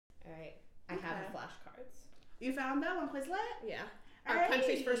have the flashcards. You found that one, Quizlet? Yeah. Our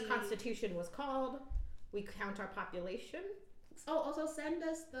country's first constitution was called. We count our population. Oh, also send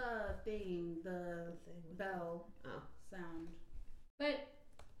us the thing, the bell sound. But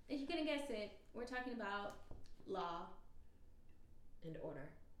if you're gonna guess it, we're talking about law and order.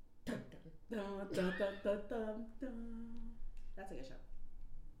 Dun, dun, dun, dun, dun, dun, dun. That's a good show.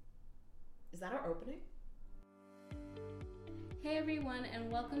 Is that our opening? Hey everyone,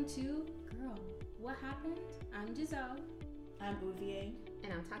 and welcome to Girl, What Happened? I'm Giselle. I'm Uvier.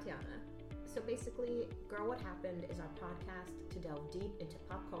 And I'm Tatiana. So basically, Girl, What Happened is our podcast to delve deep into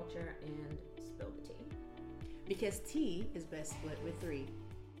pop culture and spill the tea. Because tea is best split with 3.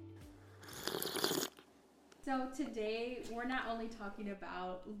 So today, we're not only talking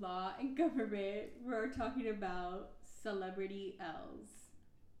about law and government, we're talking about celebrity L's.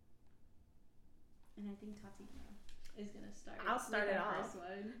 And I think Tatiana is going to start. I'll start it off. First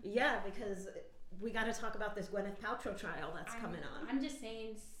one. Yeah, because we got to talk about this Gwyneth Paltrow trial that's coming on. I'm just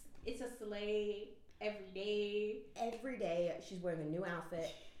saying, it's a sleigh every day. Every day, she's wearing a new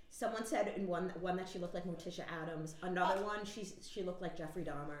outfit. Someone said in one that she looked like Morticia Addams. Another one, she looked like Jeffrey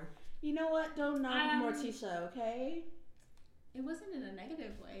Dahmer. You know what? Don't knock Morticia, okay? It wasn't in a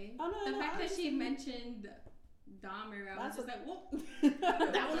negative way. Oh, no, the fact that she mentioned Dahmer, I was just like, whoa.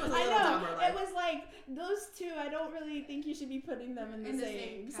 That one was a I little know. Dahmer-like. It was like, those two, I don't really think you should be putting them in the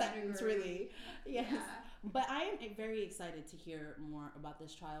same sentence, really. Yes. Yeah. But I am very excited to hear more about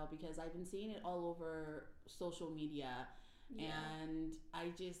this trial because I've been seeing it all over social media. Yeah. And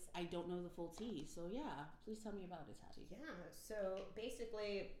I don't know the full tea. So yeah, please tell me about it, Tati. Yeah, so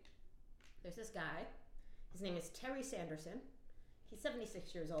basically, there's this guy. His name is Terry Sanderson. He's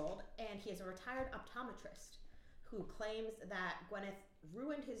 76 years old, and he is a retired optometrist who claims that Gwyneth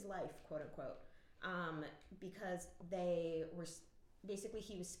ruined his life, quote unquote, because he was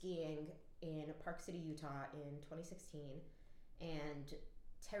skiing in Park City, Utah in 2016, and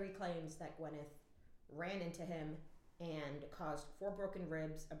Terry claims that Gwyneth ran into him and caused 4 broken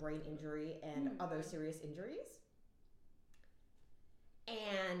ribs, a brain injury, and other serious injuries.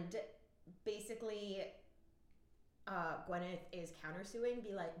 And basically, Gwyneth is countersuing,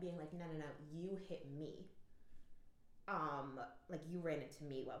 being like, no, you hit me. Like you ran into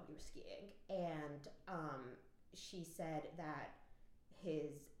me while we were skiing. And she said that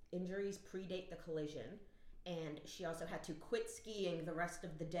his injuries predate the collision, and she also had to quit skiing the rest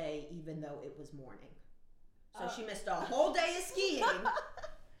of the day, even though it was morning. So she missed a whole day of skiing.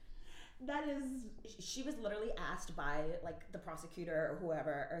 That is... She was literally asked by, like, the prosecutor or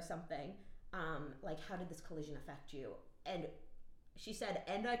whoever or something, like, how did this collision affect you? And she said,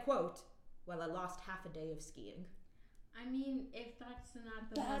 and I quote, well, I lost half a day of skiing. I mean, if that's not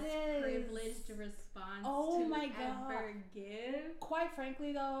the most privileged response ever give. Quite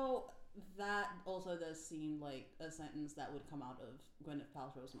frankly, though, that also does seem like a sentence that would come out of Gwyneth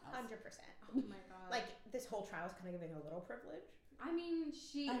Paltrow's mouth. 100%. Oh my god. Like, this whole trial is kind of giving a little privilege. I mean,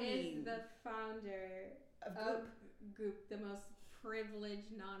 she is the founder of Goop, the most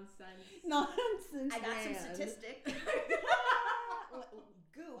privileged nonsense. I got some statistics.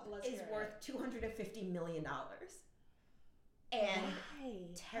 Goop is worth $250 million.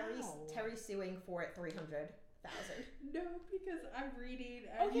 And Terry's suing for $300,000. No, because I'm reading.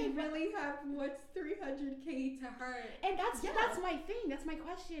 And you really have what's $300K to her. And that's my thing. That's my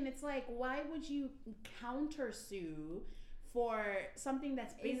question. It's like, why would you countersue for something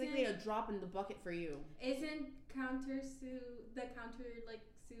that's basically a drop in the bucket for you? Isn't sue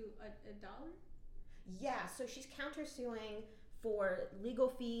a dollar? Yeah, so she's countersuing for legal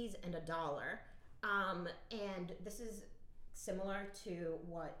fees and $1. And this is similar to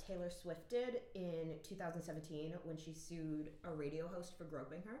what Taylor Swift did in 2017 when she sued a radio host for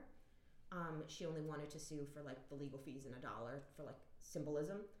groping her. She only wanted to sue for like the legal fees and $1 for like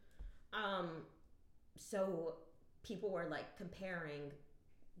symbolism. So people were like comparing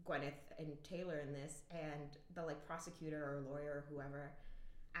Gwyneth and Taylor in this, and the like prosecutor or lawyer or whoever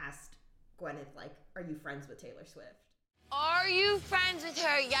asked Gwyneth, like, are you friends with Taylor Swift? Are you friends with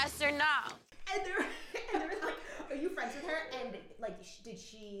her, yes or no? And they're like, are you friends with her? And like, did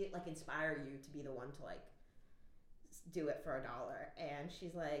she like inspire you to be the one to like do it for $1? And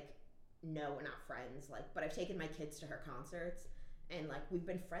she's like, no, we're not friends. Like, but I've taken my kids to her concerts, and like we've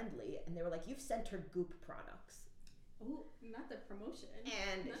been friendly. And they were like, you've sent her Goop products. Oh, not the promotion.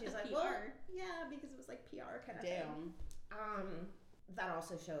 And not she's like, PR. well, yeah, because it was like PR kind of thing. That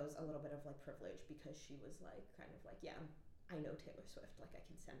also shows a little bit of like privilege, because she was like kind of like, yeah, I know Taylor Swift, like I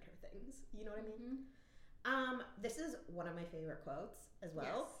can send her things. You know what I mean? This is one of my favorite quotes as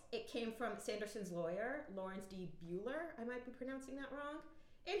well. Yes. It came from Sanderson's lawyer, Lawrence D. Bueller. I might be pronouncing that wrong.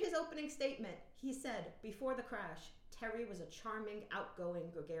 In his opening statement, he said, before the crash, Terry was a charming, outgoing,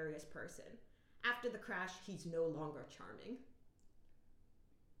 gregarious person. After the crash, he's no longer charming.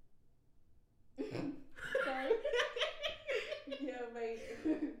 Sorry. Yeah, my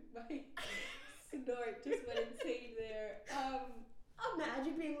snort just went insane there.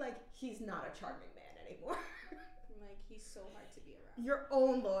 Imagine being like, he's not a charming man anymore. Like, he's so hard to be around. Your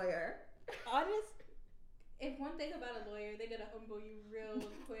own lawyer. Honest. If one thing about a lawyer, they're gonna humble you real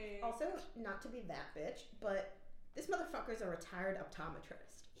quick. Also, not to be that bitch, but this motherfucker's a retired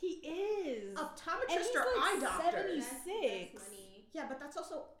optometrist. He is. Optometrists are eye doctors. 76. That's money. Yeah, but that's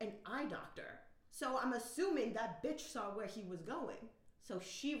also an eye doctor. So I'm assuming that bitch saw where he was going. So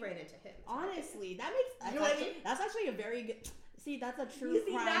she ran into him. Honestly, that makes. You know what I mean? That's actually a very good. See, that's a true You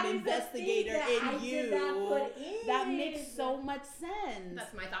see, that crime is the thing investigator that I in you. did not put in. That makes so much sense.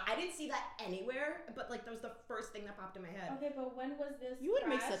 That's my thought. I didn't see that anywhere, but like that was the first thing that popped in my head. Okay, but when was this? You would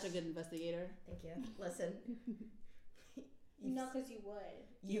make crash? such a good investigator. Thank you. Listen. No, because you would.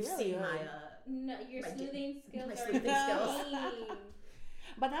 You've really seen would. my No, your My sleuthing skills my are sleuthing skills. insane.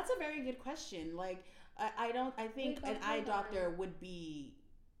 But that's a very good question. Like, I think Wait, but an eye hold doctor on. would be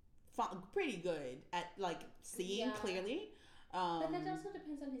pretty good at like seeing Yeah. clearly. But that also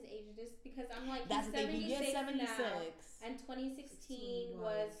depends on his age. Just because I'm like, That's he's the thing. He 76 is 76. now, and 2016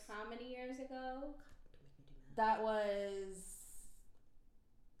 was how many years ago? That was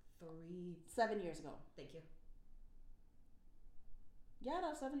 3. 7 years ago. Thank you. Yeah, that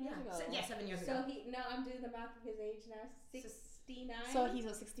was 7 years ago. 7 years So ago. I'm doing the math of his age now. 69. So he's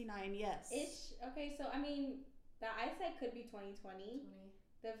a 69. Yes. ish. Okay, so I mean, the eyesight could be 2020.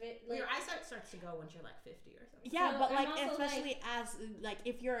 Well, your eyesight starts to go once you're like 50 or something. Yeah, So but I'm like also, especially as like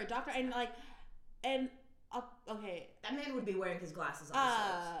if you're a doctor and okay. That man would be wearing his glasses on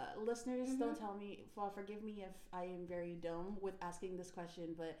his Listeners, Mhm. don't tell me. Forgive me if I am very dumb with asking this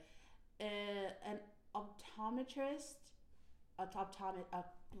question, but an optometrist, an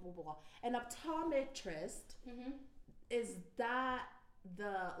optometrist, Mm-hmm. is that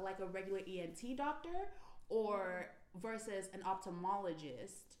the like a regular ENT doctor or versus an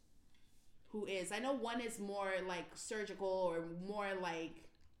ophthalmologist who is? I know one is more like surgical or more like.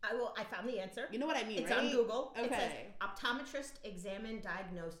 I found the answer. You know what I mean, It's right? on Google. It says Okay. optometrist examine,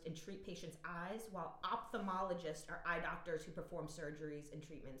 diagnose, and treat patients' eyes, while ophthalmologists are eye doctors who perform surgeries and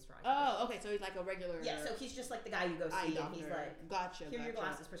treatments for eye Oh, conditions. okay. So he's like a regular. Yeah, so he's just like the guy you go eye see, and doctor. he's like, Gotcha. "Here's your gotcha.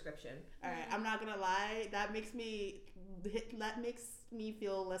 glasses prescription." All right, I'm not gonna lie. That makes me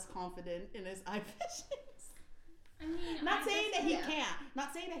feel less confident in his eye visions. I mean, Not saying that he yeah. can't.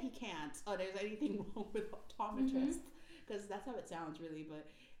 Not saying that he can't. Or there's anything wrong with optometrist, because that's how it sounds, really. But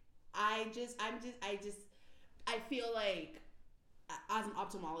I feel like as an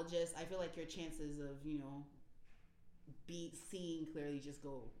ophthalmologist, I feel like your chances of seeing clearly just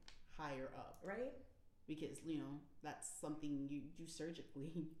go higher up, Right? because that's something you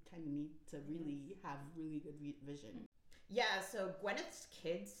surgically kind of need to really have really good vision. Yeah, so Gwyneth's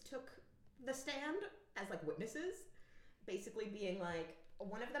kids took the stand as like witnesses, basically being like,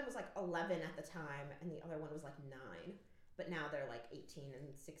 one of them was like 11 at the time and the other one was like 9, but now they're like 18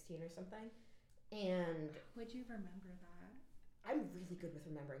 and 16 or something. And would you remember that? I'm really good with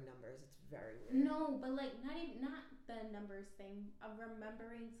remembering numbers. It's very weird. No, but like not the numbers thing. Of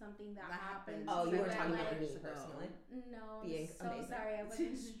remembering something that happened. Oh, you so were that, talking like, about me years ago. personally. No, Being I'm so amazing. sorry. I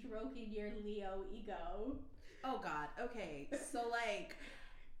wasn't stroking your Leo ego. Oh God. Okay. So like,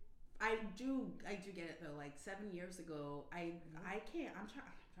 I do get it though. Like 7 years ago, I can't. I'm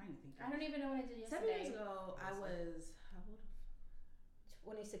trying to think. I don't even know what I did 7 yesterday. years ago, I was how old?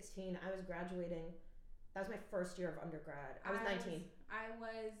 2016, I was graduating. That was my first year of undergrad. I was 19. I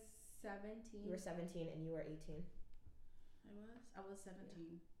was 17. You were 17 and you were 18. I was 17.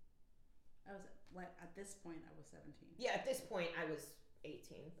 I was like at this point I was 17. Yeah, at this point I was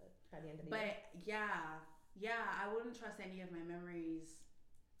 18, but by the end of the year. But yeah, I wouldn't trust any of my memories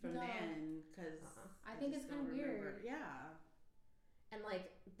from No. then because I think it's kind of weird. Yeah. And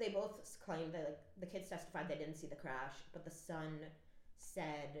like they both claimed that like the kids testified they didn't see the crash, but the son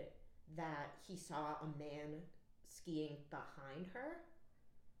said that he saw a man skiing behind her,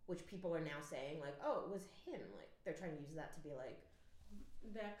 which people are now saying like, oh, it was him. Like they're trying to use that to be like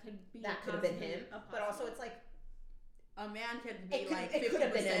That could be. that could have been him. But also it's like A man could be It could- like it could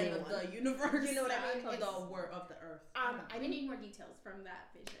have been 50% of anyone. the universe. You know what I mean? Of It's- the earth. I We need more details from that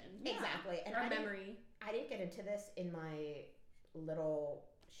vision. exactly. And Or I didn't- memory. I didn't get into this in my little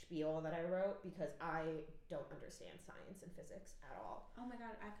spiel that I wrote because I don't understand science and physics at all. Oh my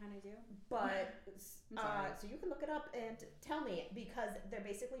god, I kind of do. But I'm sorry. so you can look it up and tell me, because they're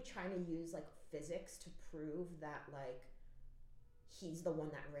basically trying to use like physics to prove that like he's the one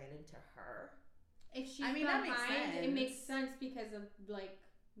that ran into her. If she's I mean, that behind, makes it makes sense. sense because of like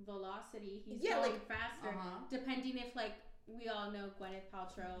velocity. He's Yeah, going like- faster. Uh-huh. Depending if like we all know Gwyneth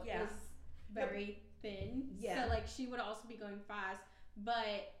Paltrow Yeah. is very thin, Yeah. so like she would also be going fast.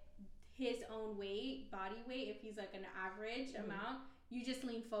 But his own weight, body weight, if he's like an average amount, you just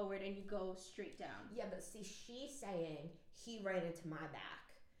lean forward and you go straight down. Yeah, but see, she's saying he ran into my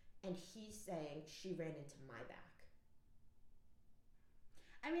back, and he's saying she ran into my back.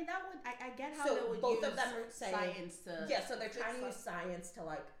 I mean, that would I get how So they would both use of them are saying- science to. Yeah, so they're trying to fix use science to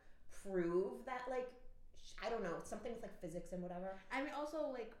like prove that like I don't know, something with like physics and whatever. I mean, also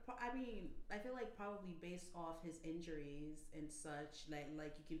like I feel like probably based off his injuries and such,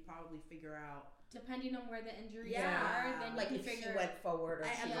 like you can probably figure out. Depending on where the injuries Yeah. are, then Like you if can he figure. went forward or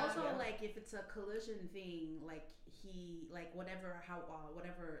And she also yeah. like if it's a collision thing, like he like whatever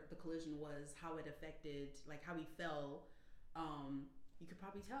the collision was, how it affected like how he fell, you could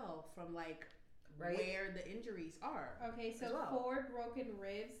probably tell from like Right. where the injuries are. Okay, so as well. 4 broken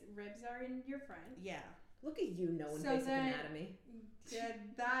ribs. Ribs are in your front. Yeah. Look at you knowing So basic then- anatomy. Yeah,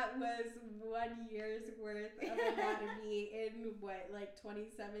 that was 1 year's worth of anatomy in what, like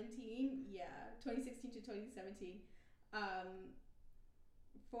 2017? Yeah, 2016 to 2017.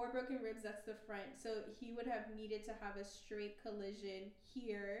 4 broken ribs, that's the front. So he would have needed to have a straight collision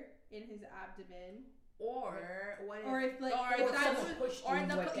here in his abdomen. Or what? Or if like or if the that's- someone pushed or you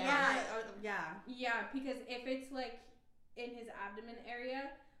the went down. yeah. yeah, because if it's like in his abdomen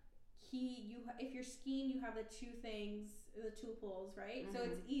area, if you're skiing, you have the two poles, right? So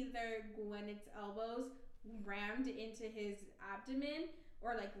it's either Gwyneth's elbows rammed into his abdomen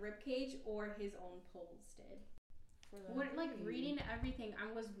or like rib cage, or his own poles did. What, like reading everything,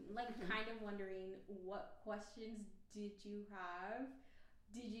 I was like kind of wondering what questions did you have?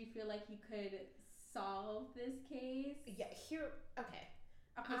 Did you feel like you could solve this case? Yeah, here okay.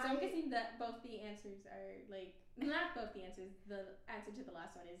 Okay, so I'm guessing that both the answers are like not both the answers. The answer to the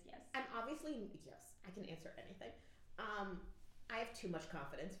last one is yes. And obviously, yes, I can answer anything. I have too much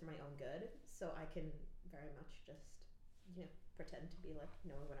confidence for my own good, so I can very much just, pretend to be like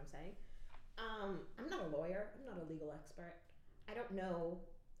knowing what I'm saying. I'm not a lawyer. I'm not a legal expert. I don't know.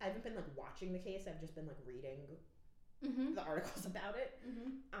 I haven't been like watching the case. I've just been like reading the articles about it.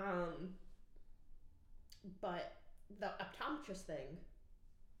 But the optometrist thing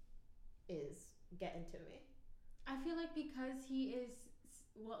is getting to me. I feel like because he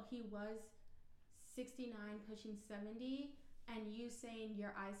was 69 pushing 70, and you saying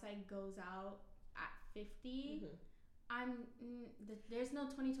your eyesight goes out at 50, there's no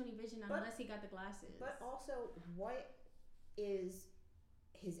 20/20 vision unless he got the glasses. But also, what is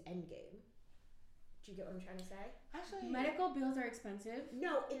his end game? Do you get what I'm trying to say? Actually, medical bills are expensive.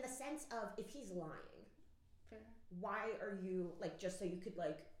 No, in the sense of if he's lying, Fair. why are you like just so you could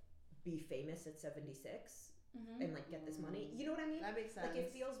like be famous at 76 and like get this money? You know what I mean? that makes sense. Like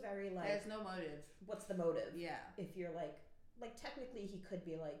it feels very like There's no motive. what's the motive? Yeah. If you're like technically he could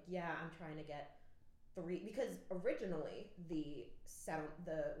be like, yeah, I'm trying to get 3 because originally the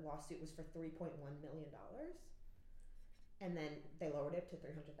lawsuit was for $3.1 million, and then they lowered it to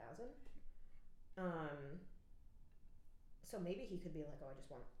 $300,000. So maybe he could be like, oh, I just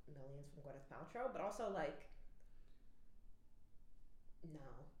want millions from Gwyneth Paltrow, but also like, no.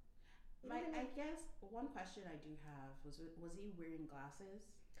 You know what I I mean? guess one question I do have was he wearing glasses?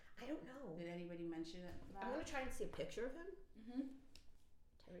 I don't know. Did anybody mention it? I'm gonna try and see a picture of him.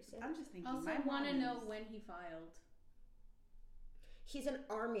 Terry Sanders. I'm just thinking. Also, my want to mom know is- when he filed. He's an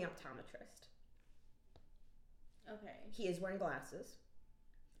army optometrist. Okay. He is wearing glasses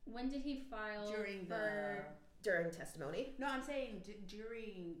When did he file during for? during testimony. No, I'm saying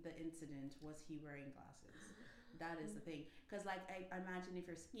during the incident, was he wearing glasses? That is the thing. Because, like, I imagine if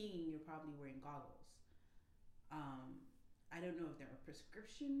you're skiing, you're probably wearing goggles. I don't know if they're a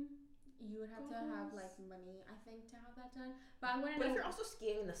prescription. You would have to have like money, I think, to have that done. But I want to But know. if you're also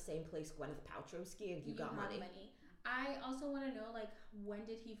skiing in the same place Gwyneth Paltrow's skiing, you got have money. I also want to know like when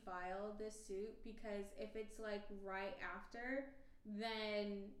did he file this suit? Because if it's like right after,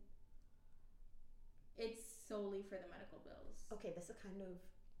 then it's solely for the medical bills. Okay, this is kind of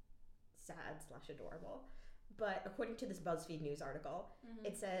sad/adorable. But according to this BuzzFeed News article,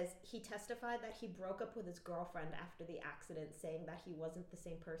 it says he testified that he broke up with his girlfriend after the accident, saying that he wasn't the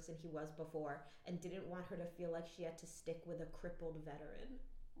same person he was before and didn't want her to feel like she had to stick with a crippled veteran.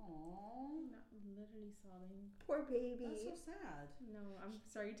 Aww. Not literally sobbing. Poor baby. That's so sad. No, I'm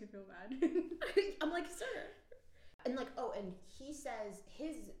sorry to feel bad. I'm like, sir. And like, oh, and he says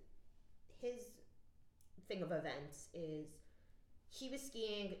his thing of events is he was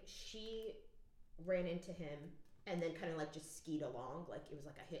skiing, she ran into him, and then kind of like just skied along, like it was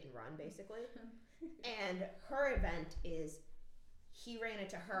like a hit and run basically. And her event is he ran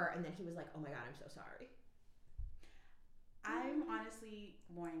into her and then he was like, oh my god, I'm so sorry. I'm honestly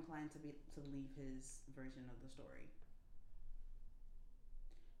more inclined to believe his version of the story,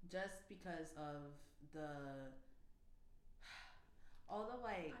 just because of all the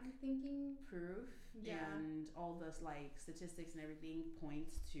like I'm thinking proof and all the like statistics and everything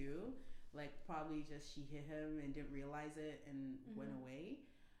points to like probably just she hit him and didn't realize it and went away.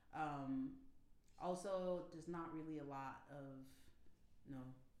 Also, there's not really a lot of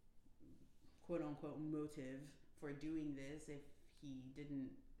quote unquote motive for doing this if he didn't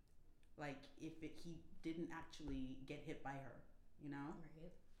he didn't actually get hit by her, you know? Right.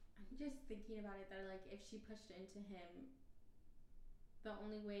 I'm just thinking about it that like if she pushed into him, the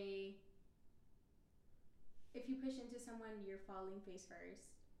only way, if you push into someone, you're falling face first.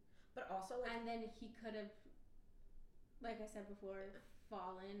 But also, like, and then he could have, like I said before,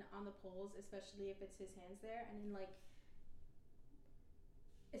 fallen on the poles, especially if it's his hands there, and then like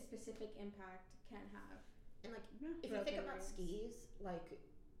a specific impact can have. and like if you think about skis, like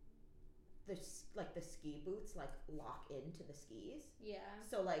the ski boots like lock into the skis. Yeah.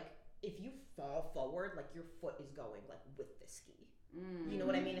 So like if you fall forward, like your foot is going like with the ski. You know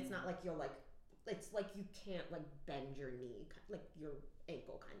what I mean? It's not like you're like, it's like you can't like bend your knee, like your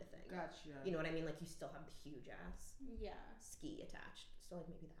ankle kind of thing. Gotcha. You know what I mean? Like you still have the huge ass Yeah. ski attached. So like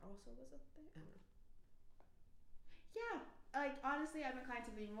maybe that also was a thing. I don't know. Yeah, like honestly, I'm inclined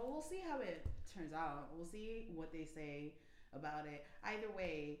to believe. Well, we'll see how it turns out. We'll see what they say about it. Either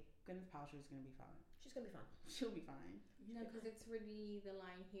way, Gwyneth Paltrow is gonna be fine. She's gonna be fine. She'll be fine. No, because it's really the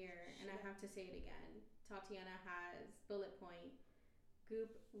line here, and I have to say it again. Tatiana has bullet point.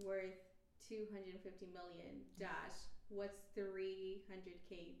 Goop worth 250 million. Dash. What's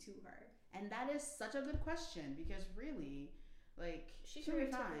 300K to her? And that is such a good question because really, like, She's she'll be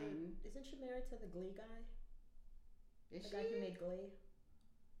married to fine. isn't she married to the Glee guy? Is The guy who made Glee?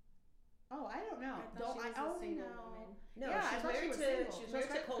 Oh, I don't know. I thought she was a only single know. woman. No, Yeah, I she's thought she married was to single. she's She married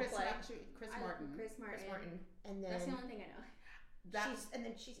was to Coldplay. Chris I- Martin. Chris Martin. Chris Martin. And then That's the only thing I know.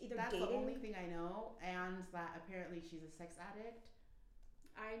 she's either That's dating. the only thing I know, and that apparently she's a sex addict.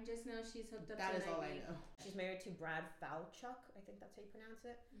 I just know she's hooked up That to is all I Nike. know. She's married to Brad Falchuk. I think that's how you pronounce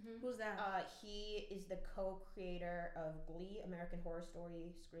it. Mm-hmm. Who's that? He is the co-creator of Glee, American Horror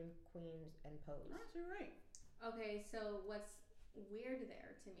Story, Scream Queens, and Pose. Oh, you're right. Okay, so what's weird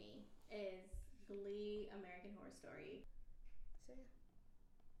there to me is Glee, American Horror Story. So yeah.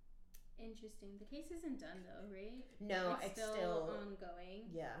 Interesting. The case isn't done though, right? No, it's still ongoing.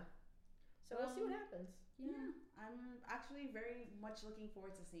 yeah. So we'll see what happens. Yeah. I'm actually very much looking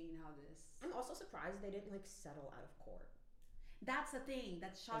forward to seeing how this. I'm also surprised they didn't like settle out of court. That's the thing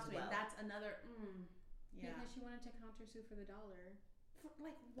that shocks As me. well. That's another. Yeah. Because she wanted to countersue for the dollar.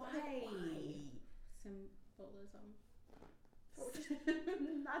 Like why? Like, why? Symbolism.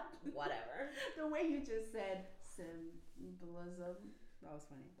 Not Whatever. the way you just said symbolism. That was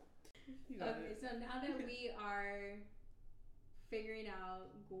funny. You got Okay, it. so now that we are figuring out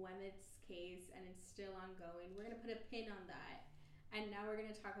Gwyneth's case and it's still ongoing, we're gonna put a pin on that, and now we're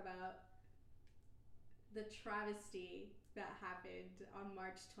gonna talk about the travesty that happened on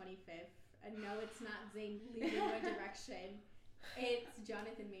March 25th. And no, it's not Zayn leaving One Direction. It's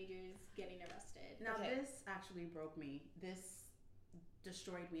Jonathan Majors getting arrested. Now Okay. this actually broke me. This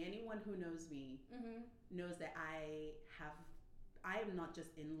destroyed me. Anyone who knows me Mm-hmm. knows that I am not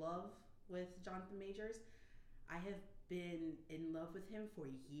just in love with Jonathan Majors. I have been in love with him for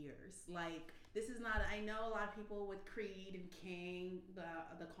years. Like this is not. I know a lot of people with Creed and King,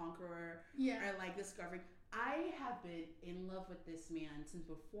 the Conqueror, Yeah. are like discovering. I have been in love with this man since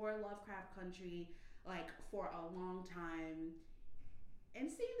before Lovecraft Country, like for a long time. And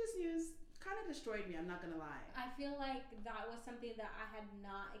seeing this news kind of destroyed me. I'm not gonna lie. I feel like that was something that I had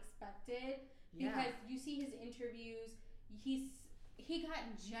not expected. Yeah. Because you see his interviews, he got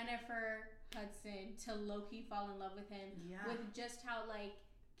Jennifer Hudson to low-key fall in love with him Yeah. with just how like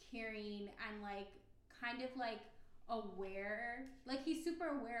caring and like kind of like aware, like he's super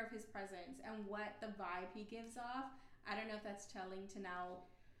aware of his presence and what the vibe he gives off. I don't know if that's telling to now,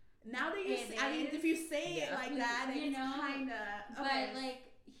 Now that you, It I mean, is. if you say it Yeah. like that, You it's know, kind of. but like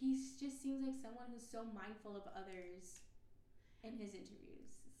he just seems like someone who's so mindful of others in his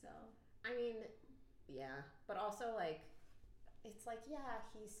interviews. So I mean, yeah, but also like, it's like yeah,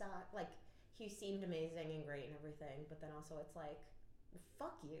 he seemed amazing and great and everything, but then also it's like,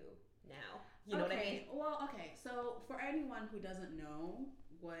 fuck you now. You know what I mean? Well, okay. So for anyone who doesn't know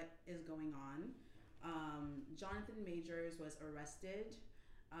what is going on, Jonathan Majors was arrested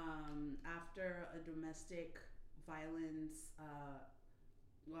after a domestic violence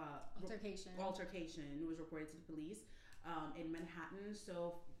altercation was reported to the police in Manhattan.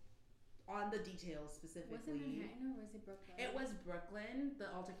 So on the details specifically, was it Manhattan or was it Brooklyn? It was Brooklyn.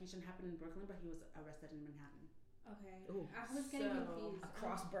 The altercation happened in Brooklyn, but he was arrested in Manhattan. Okay. Ooh. I was getting confused. A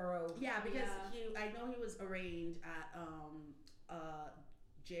cross borough. Yeah, because I know he was arraigned at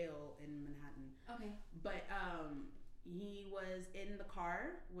jail in Manhattan. Okay. But he was in the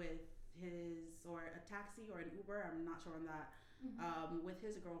car with a taxi or an Uber, I'm not sure on that, with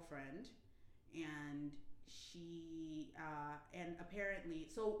his girlfriend, and she and apparently,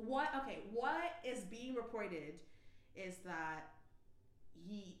 so what is being reported is that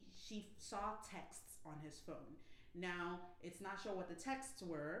she saw texts on his phone. Now, it's not sure what the texts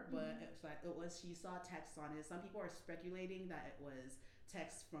were, but she saw texts on it. Some people are speculating that it was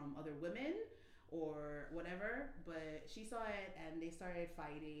texts from other women or whatever, but she saw it and they started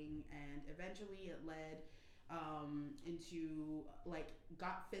fighting, and eventually it led into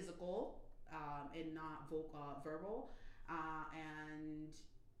got physical and not verbal, and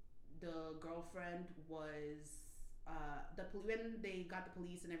the girlfriend was when they got the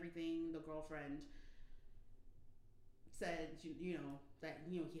police and everything, the girlfriend said that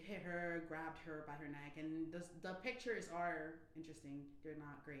he hit her, grabbed her by her neck, and the pictures are interesting. They're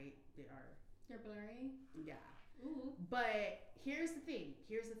not great. They're blurry. Yeah. Ooh. But here's the thing.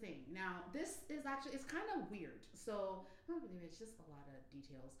 Now, this is actually, it's kind of weird. So, not really, it's just a lot of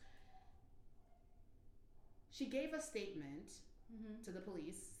details. She gave a statement to the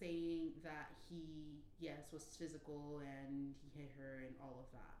police saying that he, was physical and he hit her and all of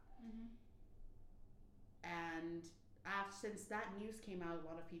that. And since that news came out, a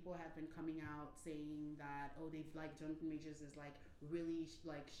lot of people have been coming out saying that, they've Jonathan Majors is really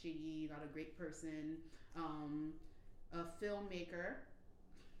shitty, not a great person. A filmmaker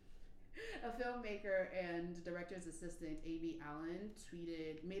and director's assistant, A.B. Allen,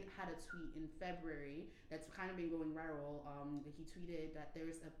 had a tweet in February that's kind of been going viral. He tweeted that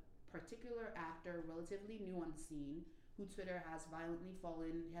there's a particular actor relatively new on the scene who Twitter has violently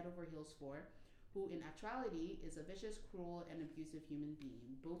fallen head over heels for, who in actuality is a vicious, cruel, and abusive human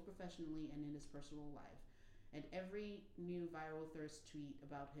being, both professionally and in his personal life. And every new viral thirst tweet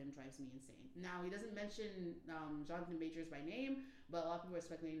about him drives me insane. Now, he doesn't mention Jonathan Majors by name, but a lot of people are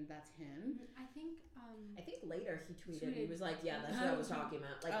speculating that's him. I think later he tweeted. He was like, "Yeah, that's what I was talking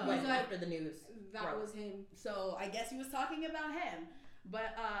about." After the news, that was him. So I guess he was talking about him.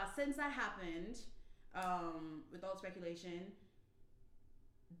 But since that happened, with all speculation,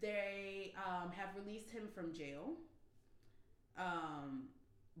 they have released him from jail.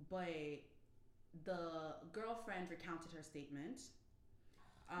 But the girlfriend recounted her statement.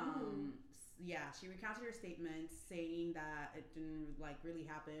 She recounted her statement saying that it didn't really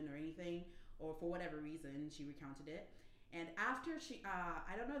happen or anything, or for whatever reason she recounted it. And after she,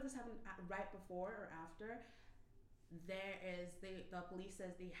 I don't know if this happened right before or after, the police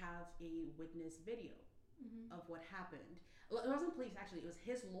says they have a witness video of what happened. It wasn't police, actually, it was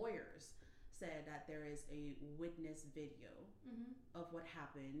his lawyers said that there is a witness video of what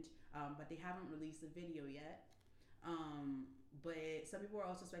happened, but they haven't released the video yet. But some people are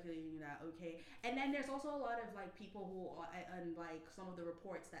also speculating that, and then there's also a lot of people who, and some of the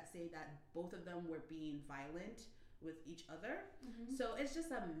reports that say that both of them were being violent with each other. So it's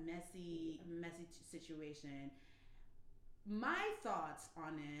just a messy situation. My thoughts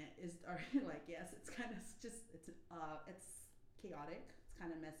on it are yes, it's kind of it's chaotic. It's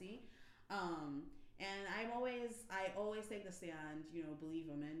kind of messy. And I always take the stand, believe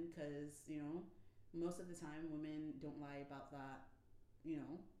women, because, most of the time women don't lie about that,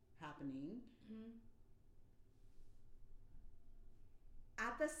 happening.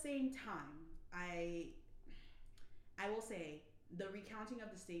 At the same time, I will say the recounting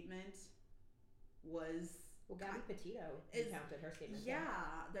of the statement was... Well, Gabby Petito recounted her statement.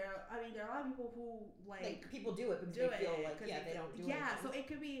 Yeah, there are a lot of people who people do it because they feel they don't do it. Yeah, so it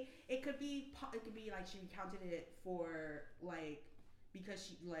could be she recounted it for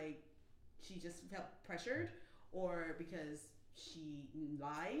because she just felt pressured, or because she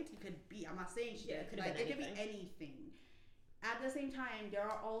lied. It could be. I'm not saying she did. It could be anything. At the same time, there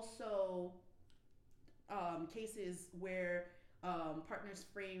are also cases where partners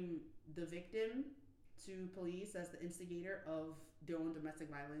frame the victim to police as the instigator of their own domestic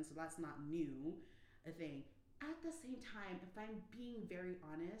violence, so that's not new a thing. At the same time, if I'm being very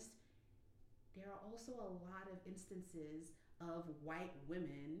honest, there are also a lot of instances of white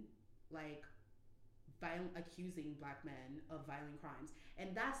women accusing black men of violent crimes,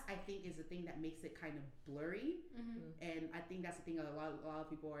 and that's, I think, is the thing that makes it kind of blurry. And I think that's the thing, a lot of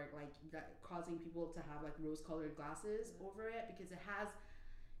people are like that, causing people to have like rose-colored glasses over it, because it has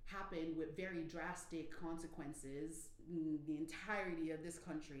happened with very drastic consequences in the entirety of this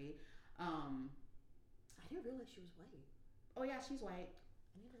country. I didn't realize she was white. Oh yeah, she's white.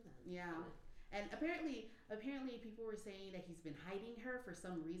 I didn't know that. Yeah. And apparently people were saying that he's been hiding her for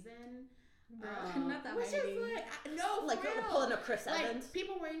some reason. Not that which hiding. is like, no, Like for real. pulling a Chris Evans. Like,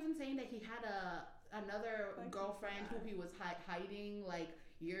 people were even saying that he had another Like, girlfriend who he was hiding like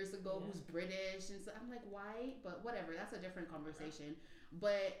years ago, who's British, and so I'm like, white, but whatever, that's a different conversation.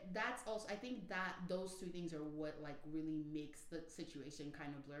 But that's also, I think that those two things are what like really makes the situation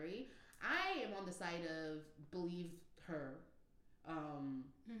kind of blurry. I am on the side of believe her,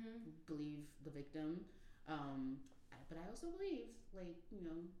 believe the victim, but I also believe, like, you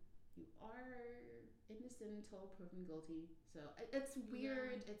know, you are innocent until proven guilty. So it's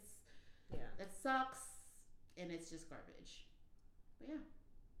weird. It sucks, and it's just garbage. But yeah,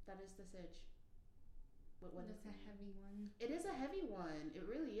 that is the sitch. What That's a heavy one. It is a heavy one. It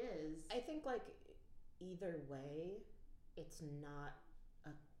really is. I think like either way,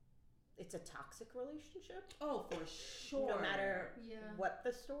 it's a toxic relationship. Oh, for sure. No matter Yeah. what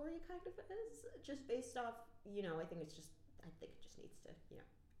the story kind of is, just based off, you know, I think it just needs to, you know.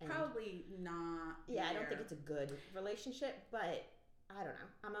 end. Probably not. Yeah, I don't think there. it's a good relationship, but I don't know.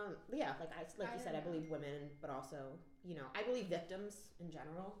 Like you said, I believe women, but also, you know, I believe victims in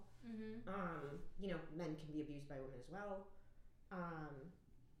general. You know, men can be abused by women as well.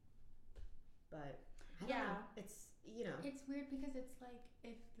 But I don't know. It's, you know, It's weird because it's like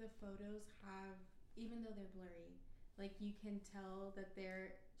if the photos have, even though they're blurry, like you can tell that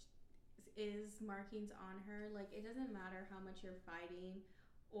there is markings on her. Like it doesn't matter how much you're fighting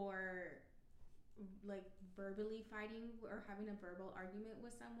or like verbally fighting or having a verbal argument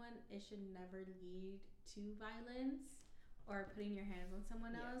with someone, it should never lead to violence or putting your hands on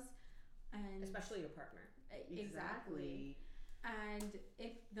someone else. And especially your partner. Exactly. And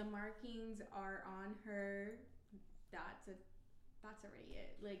if the markings are on her, that's already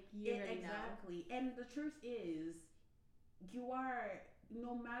it. Like you already know. Exactly. And the truth is, you are,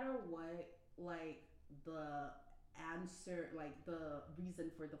 no matter what, like the answer, like the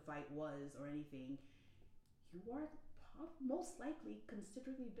reason for the fight was or anything, you are most likely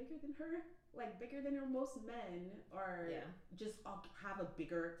considerably bigger than her, like bigger than her. Most men are just have a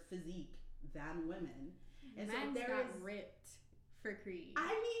bigger physique than women, and Man's so got ripped for Creed.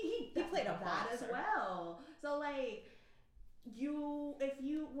 I mean, he played a that as boxer. well. So like, when you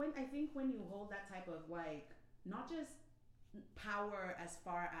hold that type of like, not just power as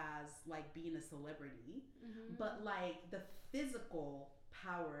far as like being a celebrity, but like the physical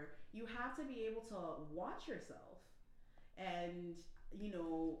power, you have to be able to watch yourself and, you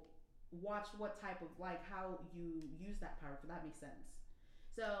know, watch what type of, like, how you use that power, if that makes sense.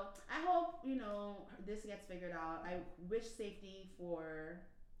 So I hope, you know, this gets figured out. I wish safety for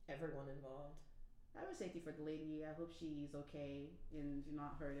Everyone involved. I wish safety for the lady. I hope she's okay and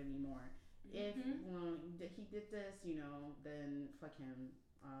not hurt anymore. If he did this, you know, then fuck him.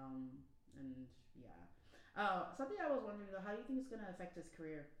 And yeah. Something I was wondering though, how do you think it's gonna affect his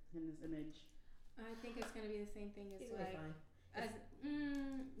career and his image? I think it's gonna be the same thing as He's gonna be like. fine. No.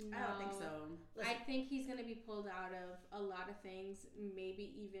 I don't think so. I think he's gonna be pulled out of a lot of things.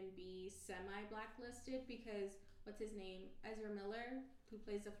 Maybe even be semi-blacklisted because what's his name, Ezra Miller, who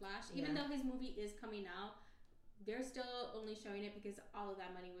plays the Flash. Even though his movie is coming out, they're still only showing it because all of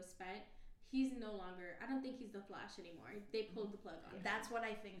that money was spent. He's no longer. I don't think he's the Flash anymore. They pulled the plug on him. That's what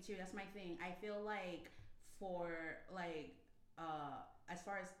I think too. That's my thing. I feel like for like as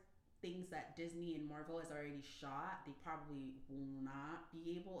far as things that Disney and Marvel has already shot, they probably will not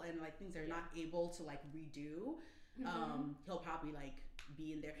be able, and like things they're not able to like redo. He'll probably like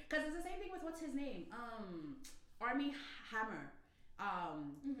be in there because it's the same thing with what's his name, Armie Hammer.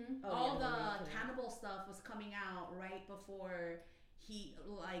 All the cannibal stuff was coming out right before he,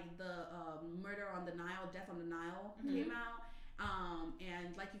 like the Murder on the Nile, Death on the Nile came out.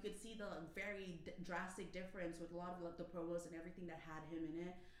 And like you could see the very drastic difference with a lot of like, the promos and everything that had him in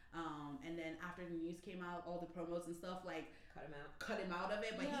it. And then after the news came out, all the promos and stuff like cut him out of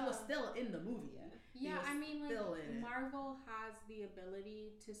it, but he was still in the movie. Yeah, I mean, like in Marvel has the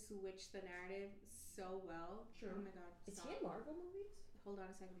ability to switch the narrative so well. True. Oh my god. Is stop. he in Marvel movies? Hold on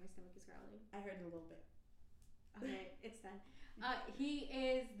a second, my stomach is growling. I heard a little bit. Okay, it's done. He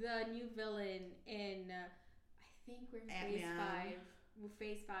is the new villain in I think we're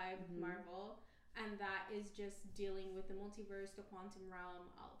Phase 5 Marvel. and that is just dealing with the multiverse, the quantum realm,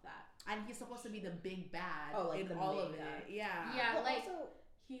 all of that. And he's supposed to be the big bad like in the all of main guy. it. Yeah. Yeah, Well, like also,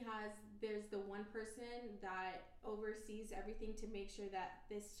 there's the one person that oversees everything to make sure that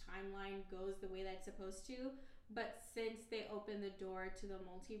this timeline goes the way that it's supposed to. But since they opened the door to the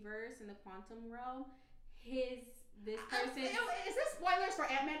multiverse and the quantum realm, this person. Is this spoilers for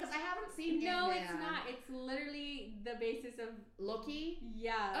Ant-Man? Because I haven't seen No, Ant-Man. it's not. It's literally the basis of Loki.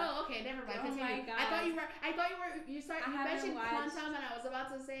 yeah. Oh, okay, never mind. Oh my Continue. God. I thought you I you haven't mentioned watched- quantum, and I was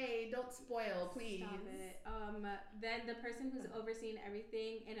about to say, don't spoil, please. Stop it. Then the person who's overseeing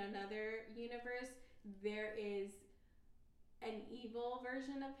everything in another universe, there is an evil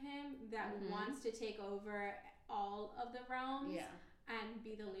version of him that wants to take over all of the realms Yeah. and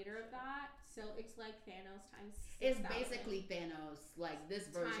be the leader of that. So it's like Thanos times 6,000. It's basically Thanos, like this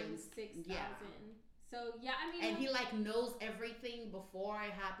version. times 6,000. Yeah. So yeah, I mean, And he like knows everything before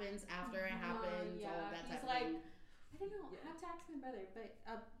it happens, after it happens, yeah. all that He's type like, of thing. I don't know. I have to ask my brother, but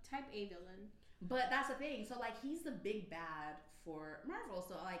type A villain. But that's the thing. So like he's the big bad for Marvel.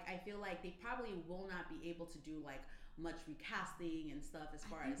 So like I feel like they probably will not be able to do like much recasting and stuff as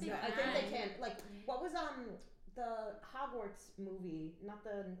far as think I think they can. Like, what was the Hogwarts movie? Not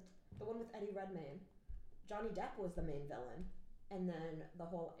the one with Eddie Redmayne. Johnny Depp was the main villain, and then the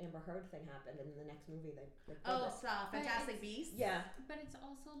whole Amber Heard thing happened, and in the next movie they pulled it. Fantastic it's- Beasts. Yeah. But it's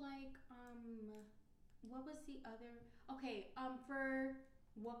also like, what was the other? Okay, for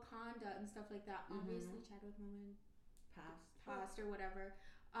Wakanda and stuff like that. Obviously, Chadwick Boseman passed or whatever.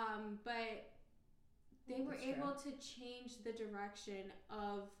 But they were That's able to change the direction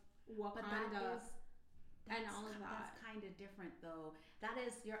of But Wakanda. and all of that. That's kind of different though. That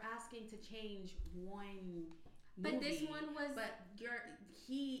is, you're asking to change one But movie, this one was. But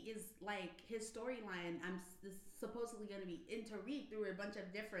he is like his storyline. Is supposedly going to be interweaved through a bunch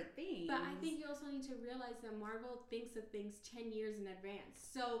of different things. But I think you also need to realize that Marvel thinks of things 10 years in advance.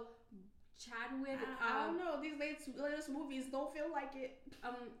 So Chadwick. I don't know. These latest movies don't feel like it.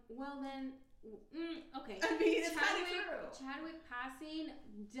 Well then. Okay. I mean, it's kind of true. Chadwick passing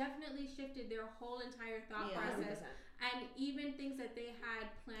definitely shifted their whole entire thought Yeah. process, 100%. and even things that they had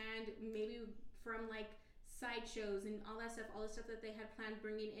planned, maybe from like sideshows and all that stuff, all the stuff that they had planned,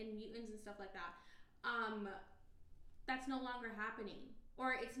 bringing in mutants and stuff like that. That's no longer happening,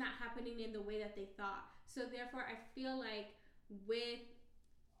 or it's not happening in the way that they thought. So therefore, I feel like with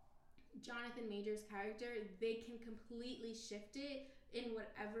Jonathan Majors' character, they can completely shift it in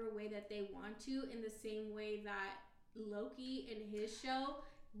whatever way that they want to, in the same way that Loki in his show,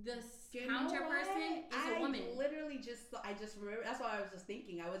 the counter person is a woman. I just remember, that's what I was just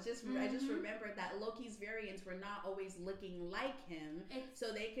thinking. I just remembered that Loki's variants were not always looking like him,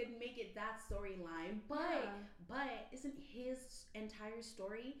 so they could make it that storyline. But isn't his entire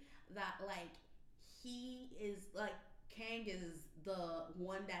story that like he is like Kang is the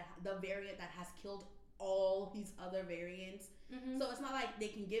variant that has killed all these other variants? So it's not like they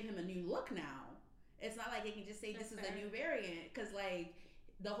can give him a new look now. It's not like they can just say this is a new variant, because like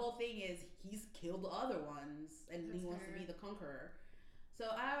the whole thing is he's killed the other ones and he wants to be the conqueror. So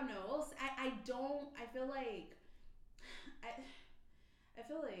I don't know. I feel like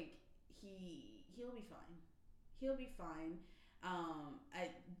he'll be fine. He'll be fine. I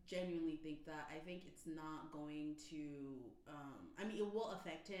genuinely think that. I think it's not going to. I mean, it will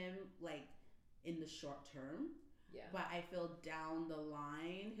affect him like in the short term. Yeah. But I feel down the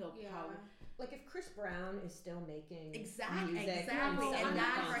line he'll probably. Like if Chris Brown is still making Exactly, music and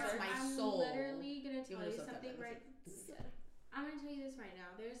that hurts concerts, my I'm soul. literally gonna tell you so something bad. right. I'm gonna tell you this right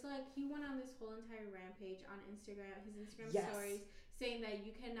now. There's like he went on this whole entire rampage on Instagram, his Instagram Yes. stories, saying that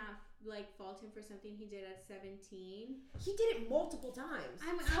you cannot like fault him for something he did at 17. He did it multiple times.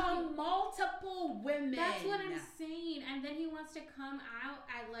 To multiple women. That's what I'm saying. And then he wants to come out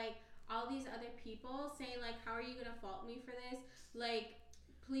at like all these other people saying like, how are you gonna fault me for this? Like,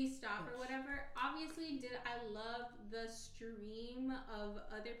 please stop or whatever. Obviously, I love the stream of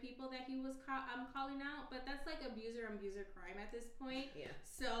other people that he was calling out, but that's like abuser crime at this point. Yeah.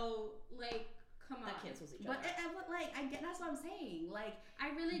 So like, come on. That cancels each But other. like I get, that's what I'm saying. Like I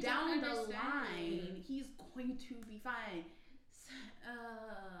really down don't the understand. line, he's going to be fine.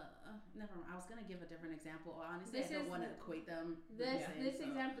 Never mind. I was gonna give a different example. Honestly, I don't want to equate them.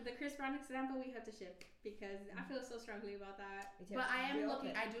 Example, the Chris Brown example, we have to shift because I feel so strongly about that. But I am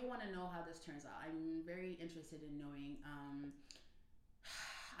looking. I do want to know how this turns out. I'm very interested in knowing. I'm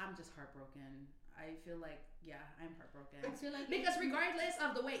just heartbroken. I feel like I'm heartbroken. I feel like Because regardless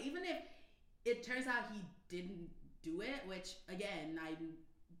of the way, even if it turns out he didn't do it, which again I'm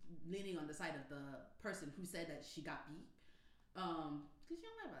leaning on the side of the person who said that she got beat. Because you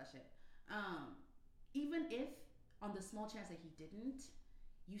don't lie about that shit. even if on the small chance that he didn't,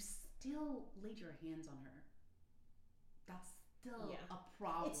 you still laid your hands on her. That's still a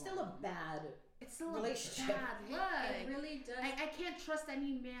problem. It's still a bad relationship. A bad look. It really does. I can't trust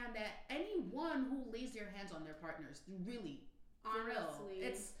anyone who lays their hands on their partners. Really, for real. Honestly.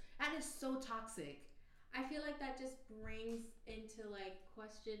 That is so toxic. I feel like that just brings into like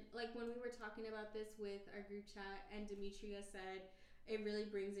question, like when we were talking about this with our group chat and Demetria said it really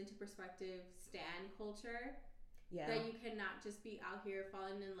brings into perspective stan culture. Yeah. That you cannot just be out here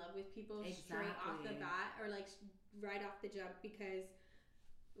falling in love with people straight off the bat or like right off the jump, because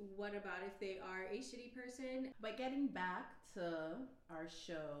what about if they are a shitty person? But getting back to our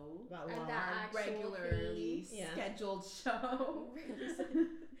show, And the our actual regularly theme. scheduled show,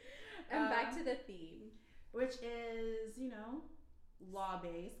 And back to the theme. which is,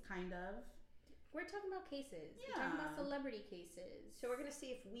 law-based, kind of. We're talking about cases. Yeah. We're talking about celebrity cases. So we're gonna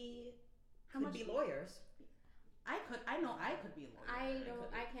see if we How could much be lawyers. I know I could be a lawyer.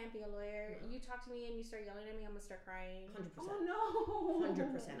 I can't be a lawyer. You talk to me and you start yelling at me, I'm gonna start crying. 100%. Oh no.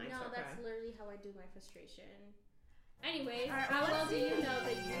 100%. I No, start that's crying. literally how I do my frustration. Anyways, Alright, how well let's do you see. know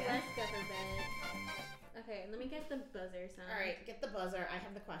the U.S. government? Okay, let me get the buzzer sound. All right, get the buzzer. I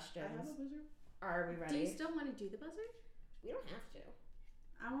have the questions. I have a buzzer. Are we ready? Do you still want to do the buzzer? We don't have to.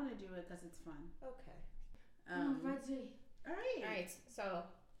 I want to do it because it's fun. Okay. All right. All right. So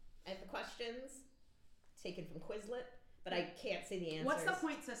I have the questions taken from Quizlet, but I can't see the answers. What's the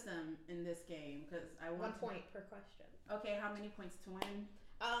point system in this game? Because I 1 want point per question. Okay, how many points to win?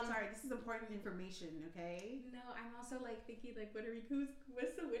 Sorry, this is important information. Okay. No, I'm also like thinking like,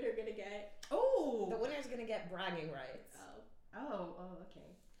 what's the winner gonna get? The Oh. winner's gonna get bragging rights. Oh.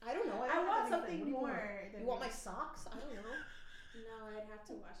 Okay. I don't know. I don't want have something anything. What do more. You want? You want my socks? I don't know. No, I'd have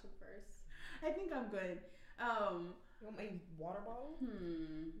to wash them first. I think I'm good. You want my water bottle?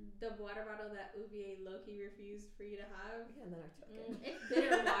 The water bottle that UVA Loki refused for you to have. Yeah, and then I took it. It's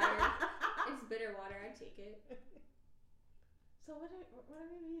bitter water. It's bitter water. I take it. So what are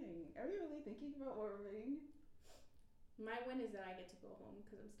we reading? Are we really thinking about what we're reading? My win is that I get to go home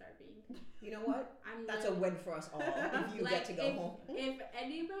because I'm starving. You know what? I'm That's a win for us all. If you get to go home. If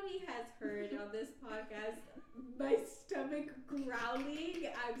anybody has heard on this podcast my stomach growling,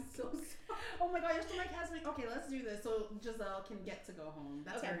 I'm so sorry. Oh my god, your stomach has me. Okay, let's do this so Giselle can get to go home.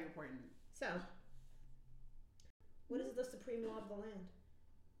 That's Okay. very important. So, what is the supreme law of the land?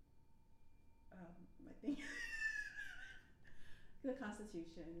 I think the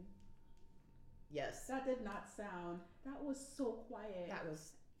Constitution. Yes. That did not sound. That was so quiet. That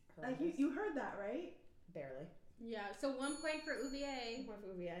was like horrendous. you heard that, right? Barely. Yeah, so 1 point for UVA. More for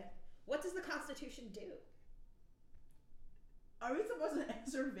UVA. What does the Constitution do? Are we supposed to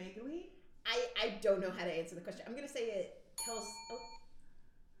answer vaguely? I don't know how to answer the question. I'm gonna say it tells. Oh,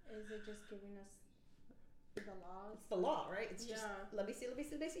 Is it just giving us the laws? it's the law, right? It's just. Yeah. Let me see.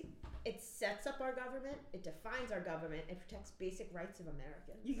 It sets up our government. It defines our government. It protects basic rights of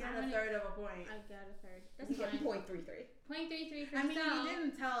Americans. You get How a many- third of a point. I got a third. That's You get fine. 0.33. 0.33 for I mean, Giselle. you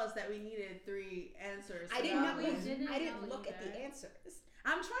didn't tell us that we needed 3 answers. I to didn't that know. one. We didn't I didn't know look at the either. answers.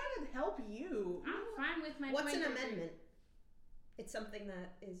 I'm trying to help you. I'm fine with my What's an 0.33. amendment? It's something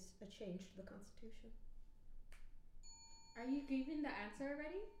that is a change to the Constitution. Are you giving the answer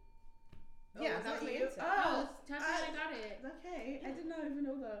already? Yeah, is that's that my you? answer. Oh, tough I got it. Okay. I did not even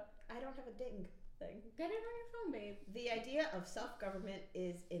know that. I don't have a ding thing. Get it on your phone, babe. The idea of self-government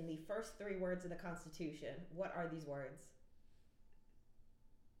is in the first 3 words of the Constitution. What are these words?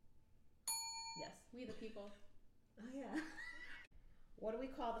 Yes. We the people. Oh, yeah. What do we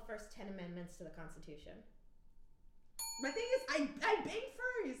call the first 10 amendments to the Constitution? My thing is, I bang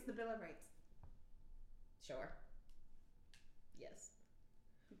first. The Bill of Rights. Sure. Yes.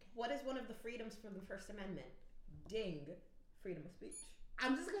 Okay. What is one of the freedoms from the First Amendment? Ding. Freedom of speech.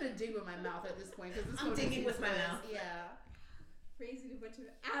 I'm just gonna dig with my mouth at this point because this I'm one is digging with my useless. mouth. Yeah. Raising a bunch of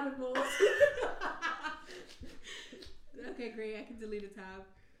animals. Okay, great. I can delete a tab.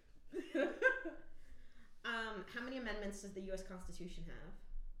 How many amendments does the U.S. Constitution have?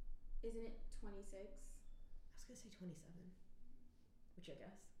 Isn't it 26? I was gonna say 27. What's your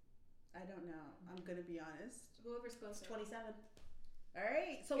guess? I don't know. I'm gonna be honest. Whoever's It's closer. 27. All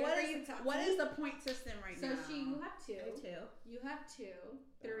right. So Here's what where is you talk what to is me. the point system right So now? you have 2. I have 2. You have 2.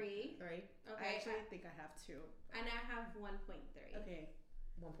 3. 3. Okay. I actually think I have 2. and I have 1.3. Okay.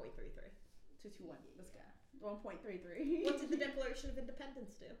 1.33. 2, 2, 1. Let's go. 1.33. What did the Declaration of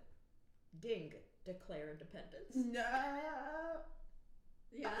Independence do? Ding. Declare independence. No.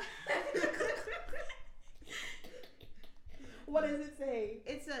 Yeah. What does it say?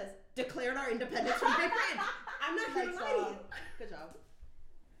 It says, declared our independence from Great Britain. I'm not here to Nice lie to you. job. Good job.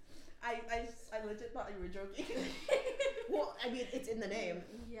 I legit thought you were joking. Well, I mean, it's in the name.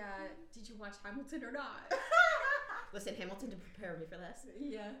 Yeah. Did you watch Hamilton or not? Listen, Hamilton did prepare me for this.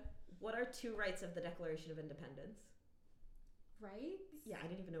 Yeah. What are two rights of the Declaration of Independence? Right? Yeah, I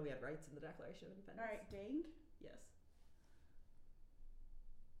didn't even know we had rights in the Declaration of Independence. All right, dang. Yes.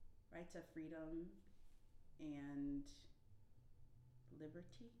 Right to freedom and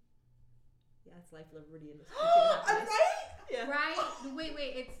liberty. Yeah, it's life, liberty, and the pursuit I'm of happiness. right? Yeah. Right?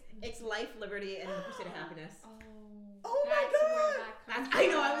 Wait. It's life, liberty, and the pursuit of happiness. Oh my That's where God. that comes I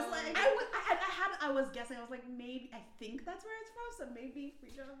know, I was from. like- I was guessing. I was like, maybe. I think that's where it's from. So maybe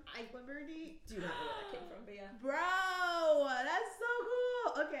freedom, liberty. Do not know where that came from, but yeah. Bro, that's so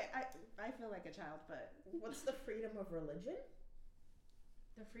cool. Okay, I feel like a child, but What's the freedom of religion?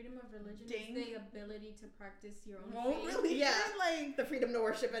 The freedom of religion Ding. is the ability to practice your own oh, faith. really? Yeah. Like The freedom to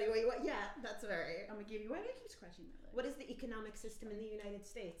worship any way you want. Yeah, that's very. I'm gonna give you. Why do I keep scratching my leg? What is the economic system in the United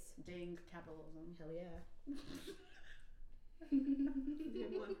States? Dang capitalism. Hell yeah.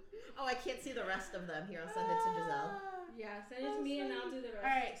 Oh, I can't see the rest of them. Here, I'll send it to Giselle. Yeah, send it to me and I'll do the rest.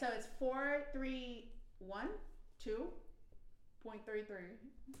 All right, so it's 431.2.33.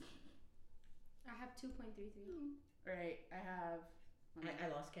 I have 2.33. All right, I have. I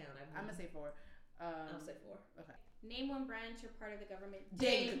lost count. I'm gonna say 4. I'll say 4. Okay. Name one branch or part of the government.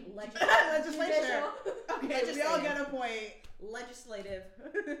 Ding. Legislature. Judicial. Okay, we all get a point. Legislative,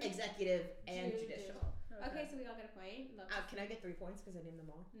 executive, and judicial. Okay, so we all get a point. Love Can I get 3 points because I named them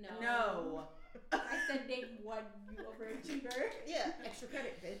all? No. I said name one, you overachiever. Yeah, extra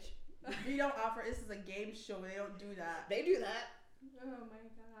credit, bitch. We don't offer. This is a game show. They don't do that. They do that. Oh my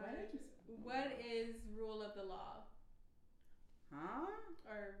god. Why did you What is rule of the law? Huh?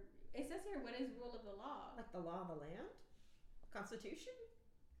 Or it says here, what is rule of the law? Like the law of the land? Constitution?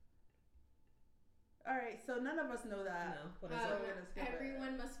 All right, so none of us know that. No. What is So it? we're gonna skip it.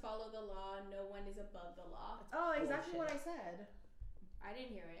 Everyone must follow the law. No one is above the law. Oh, exactly Bullshit. what I said. I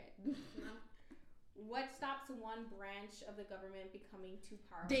didn't hear it. No. What stops one branch of the government becoming too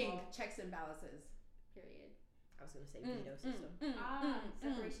powerful? Ding. Checks and balances. Period. I was going to say veto system.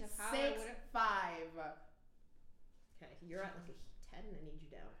 Separation of power. 6, What 5. Okay, you're at like a 10. I need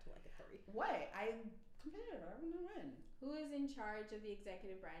you down to like a 3. What? I'm competitive. I don't know when. Who is in charge of the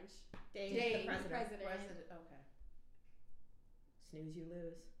executive branch? Ding. Ding. The president. President. Okay. Snooze, you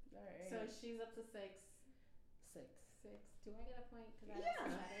lose. All right. So she's up to 6. 6. 6. Do I get a point? Because I Yeah.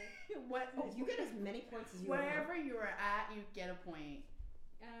 also better. What? Oh, you get as many points as you want. Wherever you are at, you get a point.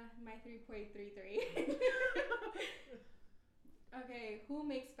 My 3.33. Okay, who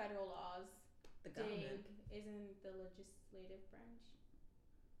makes federal laws? The government. Ding isn't the legislative branch.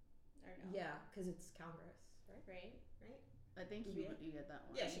 Or no? Yeah, because it's Congress, right? Right? I think Yeah. you get that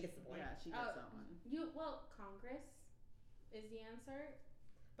one. Yeah, she gets the point. Yeah, she gets Oh. that one. Congress is the answer.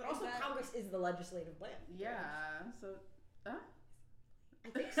 But also, Is that- Congress is the legislative branch. Yeah. So. I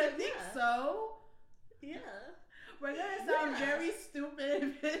think so. I think yeah. so. Yeah. We're gonna sound Yeah. very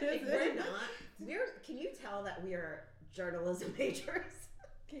stupid. If we're not. Can you tell that we are journalism majors?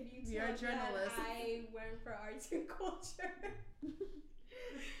 Can you We tell are journalists. that I went for arts and culture?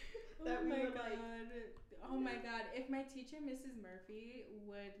 That Oh we my were god. like- Oh my god. If my teacher, Mrs. Murphy,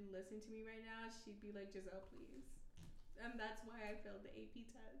 would listen to me right now, she'd be like, Giselle, please. And that's why I failed the AP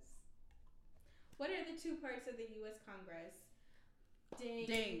test. What are the 2 parts of the U.S. Congress?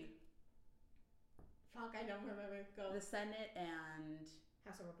 Ding. Fuck, I don't remember. Go. The Senate and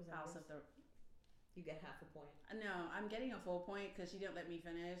House of Representatives. House of the. You get half a point. No, I'm getting a full point because she didn't let me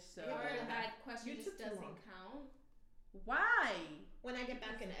finish. So. Or that question You just took too doesn't long. count. Why? When I get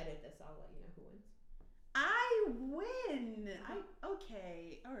back and edit this, I'll let you know who wins. I win.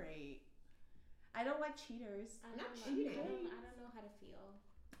 Okay. All right. I don't like cheaters. I Not don't cheating. I don't know how to feel.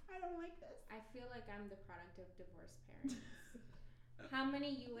 I don't like this. I feel like I'm the product of divorced parents. How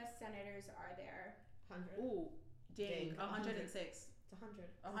many U.S. senators are there? 100. Ooh, dang. Dang, 106. It's 100.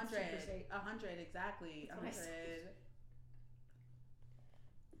 100. 100 exactly. That's what I 100.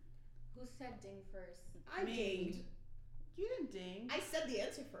 Who said ding first? I Me. dinged. You didn't ding. I said the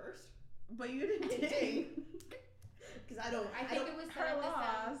answer first. But you didn't I ding. ding. Because I don't. I I think don't. it was Her said at the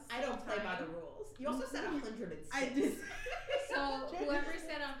loss. same I don't play by time. the rules. You also said 106. I did. So whoever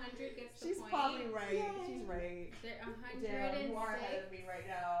said 100 gets the She's point. probably right. Yay. She's right. There Damn, you are ahead of 106. me right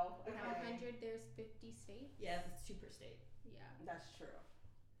now. Out of 100, there's 50 states. Yeah, it's 2 per state. Yeah. That's true.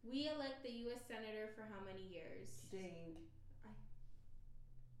 We elect the U.S. senator for how many years? Ding. I-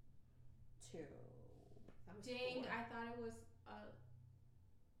 2. That was Ding, 4. I thought it was.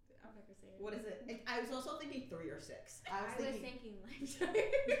 I'm not gonna say it. What is it? I was also thinking 3 or 6. I was thinking.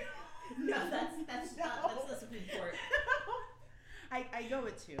 like. No, that's the Supreme Court. I go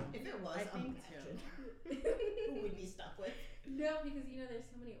with 2. If it was, I think imagine who we'd be stuck with. No, because there's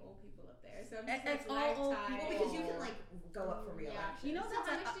so many old people up there. So I'm just It's like all old lifetime. Well, because you can go up for Yeah. re-election. You know So that's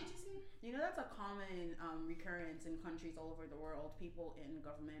how a- much did you say? You know that's a common recurrence in countries all over the world. People in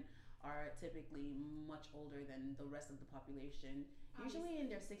government are typically much older than the rest of the population. Usually in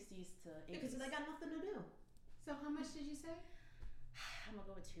their 60s to 80s. because they got nothing to do. So how much did you say? I'm gonna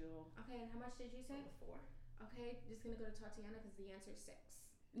go with 2. Okay, and how much did you say? 4. Okay, just gonna go to Tatiana because the answer is 6.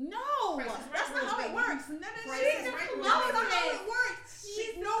 No, Price is that's Right not how rules, it baby. works. No, Price is Right rules, That's not baby. how it works.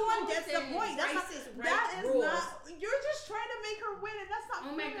 No one gets the point. That's not, Price is Right that is rules. not. You're just trying to make her win, and that's not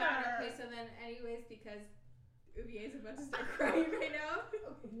Oh fair. my god. Okay, so then, anyways, because Uvier is about to start crying right now.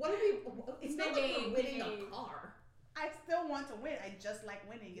 What are we? It's not like we're winning Maybe. a car. I still want to win. I just like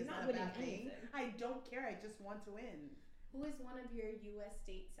winning. It's You're not not a bad winning thing. anything. I don't care. I just want to win. Who is one of your U.S.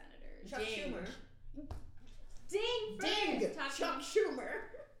 state senators? Chuck Ding. Schumer. Ding! Ding! First, Chuck Schumer.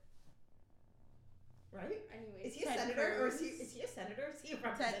 Right? Anyways, Is he a Ted senator or Cruz. is he a senator? Or is he a Ted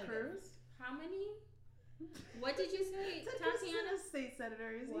representative? Cruz. how many? What did you say, Ted Cruz Tatiana? is a state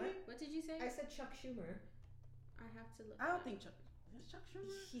senator, is What? What did you say? I said Chuck Schumer. I have to look. he? I it don't up. think Chuck. Is Chuck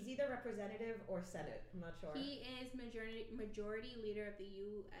Schumer? He's either representative or senate. I'm not sure. He is majority leader of the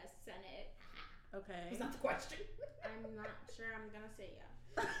U.S. Senate. Okay. That's not the question. I'm not sure. I'm gonna say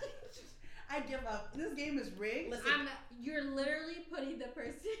yeah. I give up. This game is rigged. Listen, You're literally putting the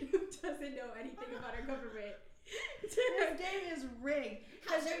person who doesn't know anything about our government. This game is rigged.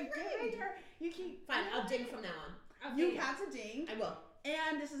 How's Because it you're rigged? giving her. You keep. fine. I'll ding from now on. Okay. You have to ding. I will.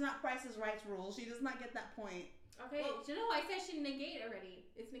 And this is not Price is Right rules. She does not get that point. Okay. Well- you know, I said she negate already.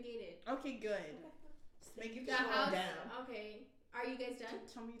 It's negated. Okay, good. Make it The Calm house. down. Okay. Are you guys done?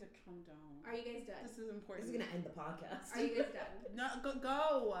 Tell me to calm down. Are you guys done? This is important. This is gonna end the podcast. Are you guys done? No,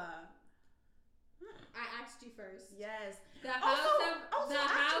 go. I asked you first. Yes. The House of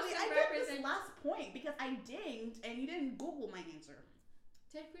actually, I get this Representatives. last point because I dinged and you didn't Google my answer.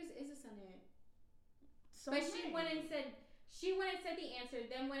 Ted Cruz is a senator. So But she right. went and said the answer,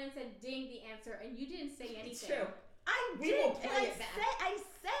 then went and said ding the answer, and you didn't say anything. It's true. I We did. will play it back. I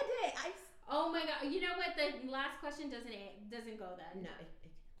said it. Oh my god! You know what? The last question doesn't go then. No.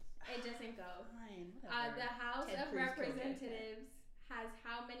 It doesn't go. Fine. The House Ted of Cruz killed it. Representatives has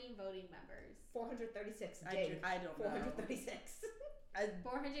how many voting members? 436. I don't know. 436.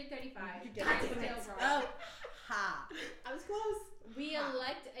 435. You You're did still it. wrong. Oh, ha. I was close. We Ha.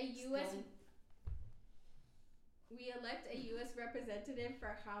 elect a U.S. Still. We elect a U.S. representative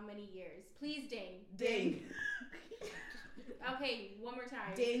for how many years? Please ding. Ding. Okay, one more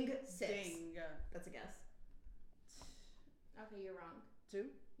time. Ding 6. Ding. That's a guess. Okay, you're wrong. 2?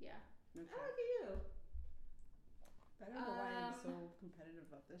 Yeah. Okay. How lucky you? I don't know why I'm Um, so competitive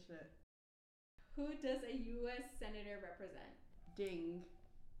about this shit. Who does a U.S. senator represent? Ding.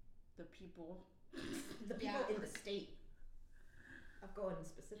 The people. The people Yeah. in the state. I'm going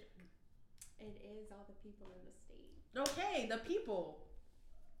specific. It is all the people in the state. Okay, the people.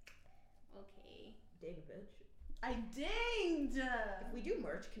 Okay. Ding, bitch. I dinged. If we do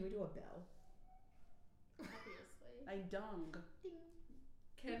merch, can we do a bell? Obviously. I dung.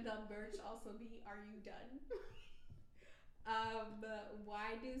 Can the merch also be "Are you done"?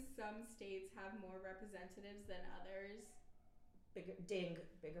 Why do some states have more representatives than others?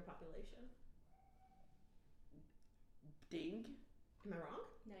 Bigger population. Ding. Am I wrong?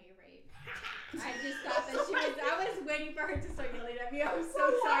 No, you're right. I just thought that she was. I was waiting for her to start yelling at me. I'm so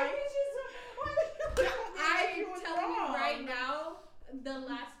sorry. I'm telling you right now, the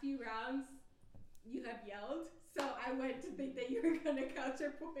last few rounds, you have yelled. So I went to think that you were gonna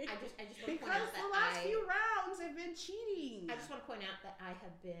counterpoint. I just want to point Because out the that last few rounds have been cheating. I just want to point out that I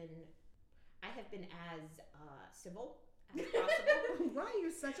have been as civil as possible. Why are you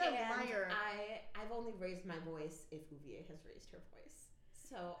such a And liar? I've only raised my voice if Uvier has raised her voice.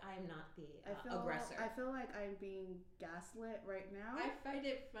 So I'm not the aggressor. I feel like I'm being gaslit right now. I find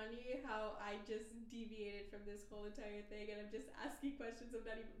it funny how I just deviated from this whole entire thing, and I'm just asking questions. I'm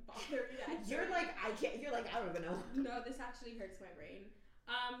not even bothering to answer. You're like I don't even know. No, this actually hurts my brain.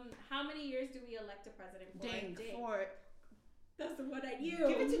 How many years do we elect a president for? Ding. For That's the one I knew.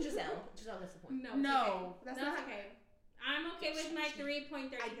 Give it to Giselle. Giselle gets the point. No, No, that's that's not- okay. I'm okay with my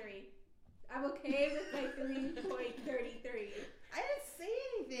 3.33. I'm okay with my 3.33. I didn't say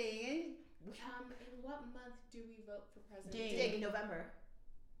anything. In what month do we vote for president? Ding. Ding in November.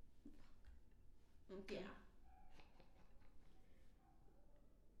 Yeah.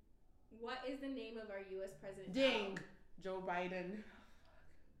 What is the name of our U.S. president? Ding. Joe Biden.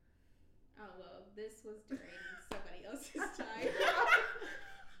 Oh well, this was during somebody else's time.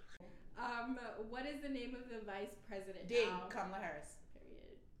 What is the name of the vice president Ding, now? Kamala Harris.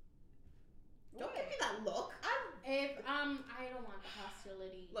 Period. Don't give me that look. If I don't want the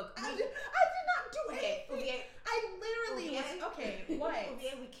hostility. Look, I did not do okay, anything. I literally was okay. What?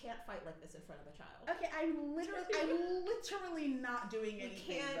 Uvier, we can't fight like this in front of a child. Okay, I'm literally not doing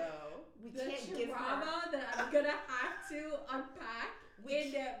anything can't- though. We the can't give her. trauma that I'm gonna have to unpack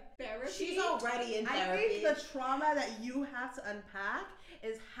in therapy. She's already in I therapy. think the trauma that you have to unpack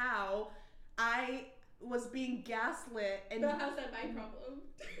is how I was being gaslit and But how's that my problem?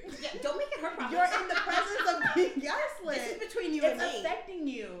 Yeah, don't make it her problem. you're in the presence of being gaslit. This is between you It's and me. affecting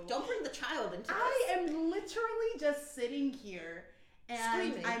you. Don't bring the child into I this. am literally just sitting here and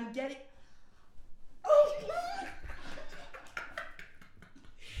Screaming. I'm getting. Oh!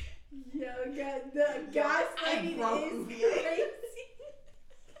 Yo, the gaslighting broke is Uvier. crazy.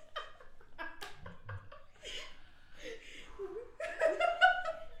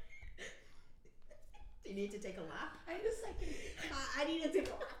 Do you need to take a lap? I need a second. I need to take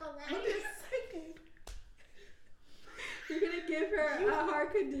a lap. I need a second. You're gonna give her a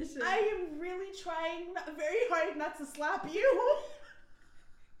heart condition. I am really trying very hard not to slap you.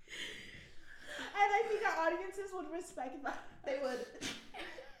 And I think our audiences would respect that. They would.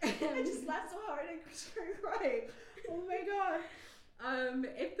 I just laughed so hard I started crying. Oh my god.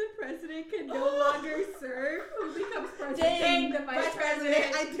 If the president can no longer serve, who becomes president? Dang, the vice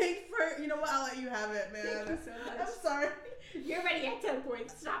president. I think for, you know what, I'll let you have it, man. Thank you so much. I'm sorry. You're ready at 10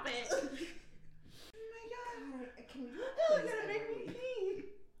 points. Stop it. Oh my god. Can we do a Oh, quiz you're gonna make every me week? pee.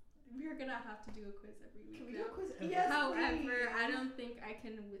 We're gonna have to do a quiz every week. Can we do a now. quiz every Yes. week? However, please. I don't think I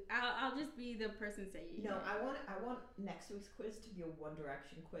can. I'll just be the person saying. No, it. I want next week's quiz to be a One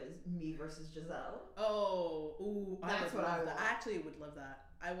Direction quiz, me versus Giselle. Oh, ooh, That's would what I love that. want. I actually would love that.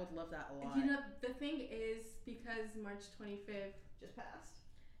 I would love that a lot. You know, the thing is, because March 25th Just passed.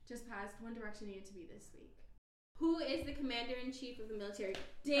 just passed, One Direction needed to be this week. Who is the commander-in-chief of the military?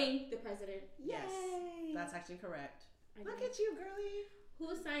 Ding, the president. Yes, Yay. that's actually correct. I Look know. at you, girly.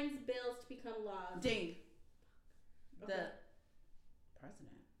 Who signs bills to become laws? Ding. Okay. The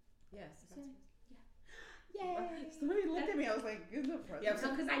president. Yes. Yay. Somebody looked at me. I was like, "Is the president?" Yeah,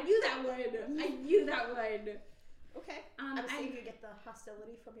 Because I knew that one. I knew that one. Okay. Um, I'm saying I- you get the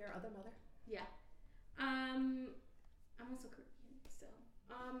hostility from your other mother. Yeah. I'm also Caribbean, so.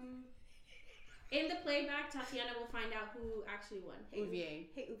 In the playback, Tatiana will find out who actually won. Uvier.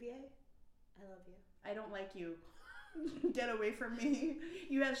 Hey, Uvier. I love you. I don't like you. Get away from me.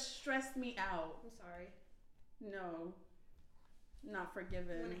 You have stressed me out. I'm sorry. No. Not You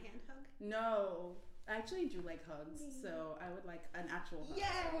forgiven. want a hand hug? No. I actually do like hugs, so I would like an actual hug.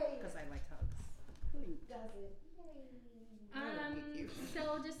 Yay! Because I like hugs. Who doesn't?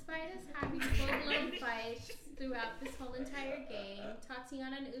 So despite us having full-blown fights throughout this whole entire game,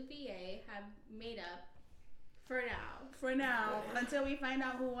 Tatiana and Uvier have made up for now. For now, until we find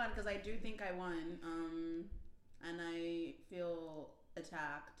out who won, because I do think I won. And I feel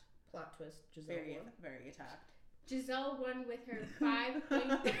attacked. Plot twist. Giselle Very, won. very attacked. Giselle won with her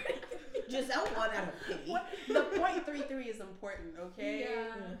 5.3. Giselle won out of pity. What? The .33 is important, okay?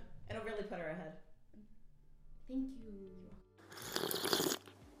 Yeah. It'll really put her ahead. Thank you.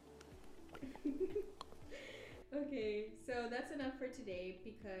 Okay, so that's enough for today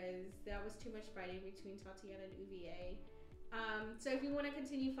because that was too much fighting between Tatiana and Uvier. So if you want to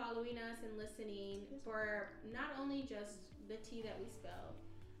continue following us and listening for not only just the tea that we spill,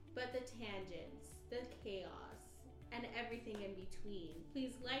 but the tangents, the chaos, and everything in between,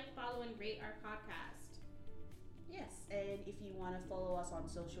 please like, follow, and rate our podcast. Yes, and if you want to follow us on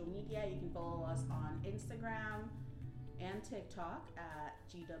social media, you can follow us on Instagram and TikTok at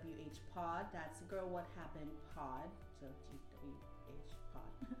GWH Pod. That's Girl What Happened Pod. So GWH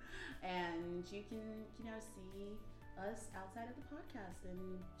Pod. And you can, see us outside of the podcast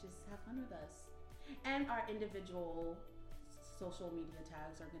and just have fun with us. And our individual social media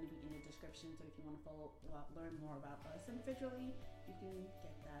tags are going to be in the description. So if you want to learn more about us individually, you can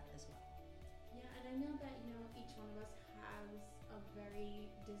get that as well. Yeah, and I know that each one of us has a very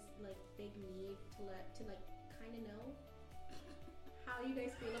big need to kind of know how you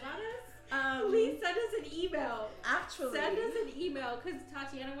guys feel about us. Please send us an email. Actually, Send us an email because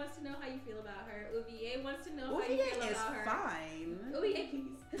Tatiana wants to know how you feel about her. Uvier wants to know how you feel is about her. fine. Uvier,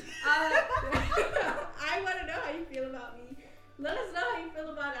 please. I want to know how you feel about me. Let us know how you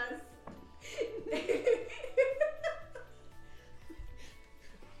feel about us.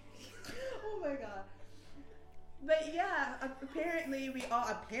 Oh my god. But yeah, apparently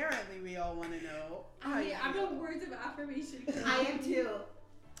we all want to know. how you I'm feel. a words of affirmation. I am too.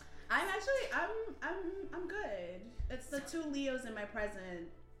 I'm good. It's the two Leos in my present,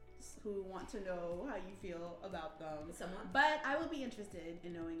 who want to know how you feel about them. Someone. But I would be interested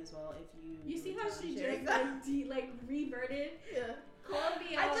in knowing as well if you. You see how she sharing just like reverted? Yeah. Called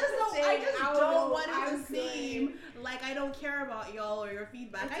me I out just for don't. I saying, just "Oh, don't no, want it I'm to good." seem like I don't care about y'all or your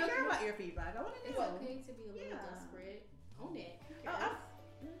feedback. It's I care okay. about your feedback. I want to It's know. okay to be a little Yeah. desperate. Own it. Who Oh, cares?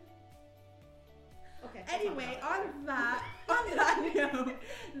 Okay. Anyway, on that note,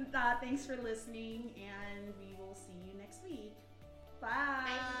 thanks for listening, and we will see you next week.